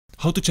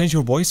How to change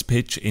your voice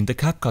pitch in the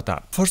CapCut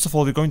app. First of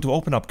all, we're going to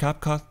open up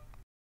CapCut.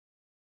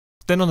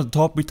 Then on the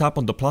top we tap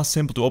on the plus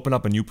symbol to open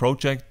up a new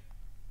project.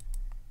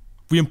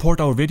 We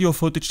import our video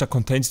footage that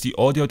contains the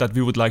audio that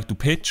we would like to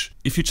pitch.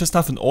 If you just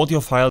have an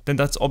audio file, then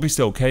that's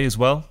obviously okay as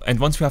well.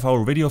 And once we have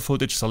our video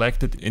footage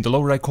selected, in the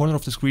lower right corner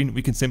of the screen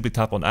we can simply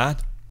tap on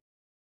add.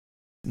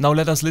 Now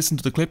let us listen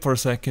to the clip for a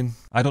second.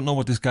 I don't know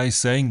what this guy is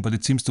saying, but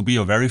it seems to be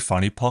a very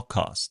funny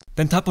podcast.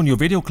 Then tap on your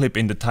video clip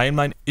in the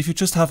timeline. If you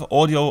just have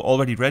audio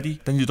already ready,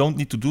 then you don't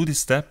need to do this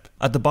step.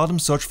 At the bottom,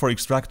 search for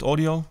extract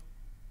audio.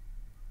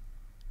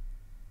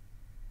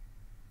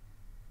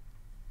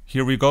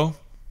 Here we go.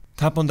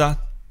 Tap on that.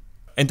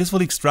 And this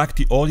will extract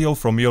the audio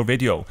from your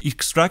video.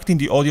 Extracting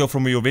the audio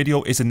from your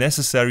video is a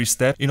necessary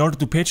step in order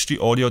to pitch the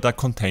audio that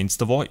contains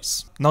the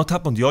voice. Now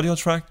tap on the audio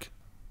track.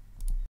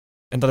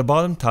 And at the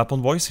bottom, tap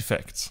on voice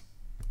effects.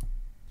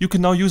 You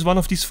can now use one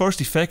of these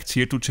first effects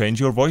here to change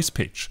your voice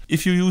pitch.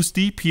 If you use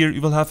deep here, you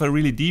will have a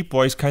really deep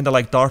voice, kinda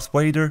like Darth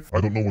Vader.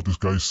 I don't know what this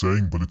guy is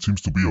saying, but it seems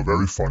to be a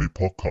very funny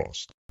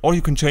podcast. Or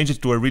you can change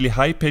it to a really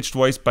high-pitched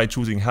voice by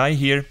choosing high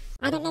here.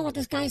 I don't know what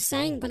this guy is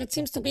saying, but it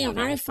seems to be a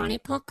very funny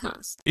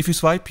podcast. If you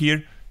swipe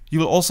here, you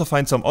will also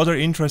find some other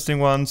interesting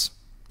ones.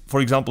 For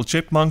example,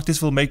 Chipmunks.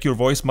 This will make your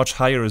voice much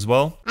higher as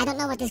well. I don't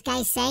know what this guy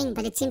is saying,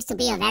 but it seems to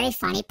be a very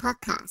funny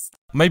podcast.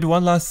 Maybe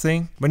one last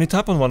thing. When you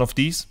tap on one of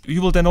these,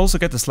 you will then also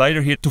get the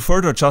slider here to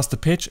further adjust the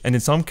pitch and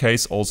in some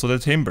case also the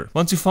timbre.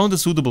 Once you found a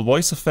suitable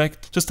voice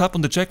effect, just tap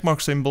on the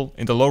checkmark symbol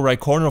in the lower right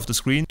corner of the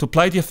screen to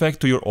apply the effect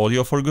to your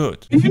audio for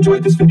good. If you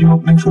enjoyed this video,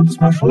 make sure to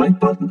smash the like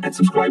button and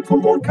subscribe for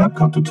more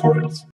CapCut tutorials.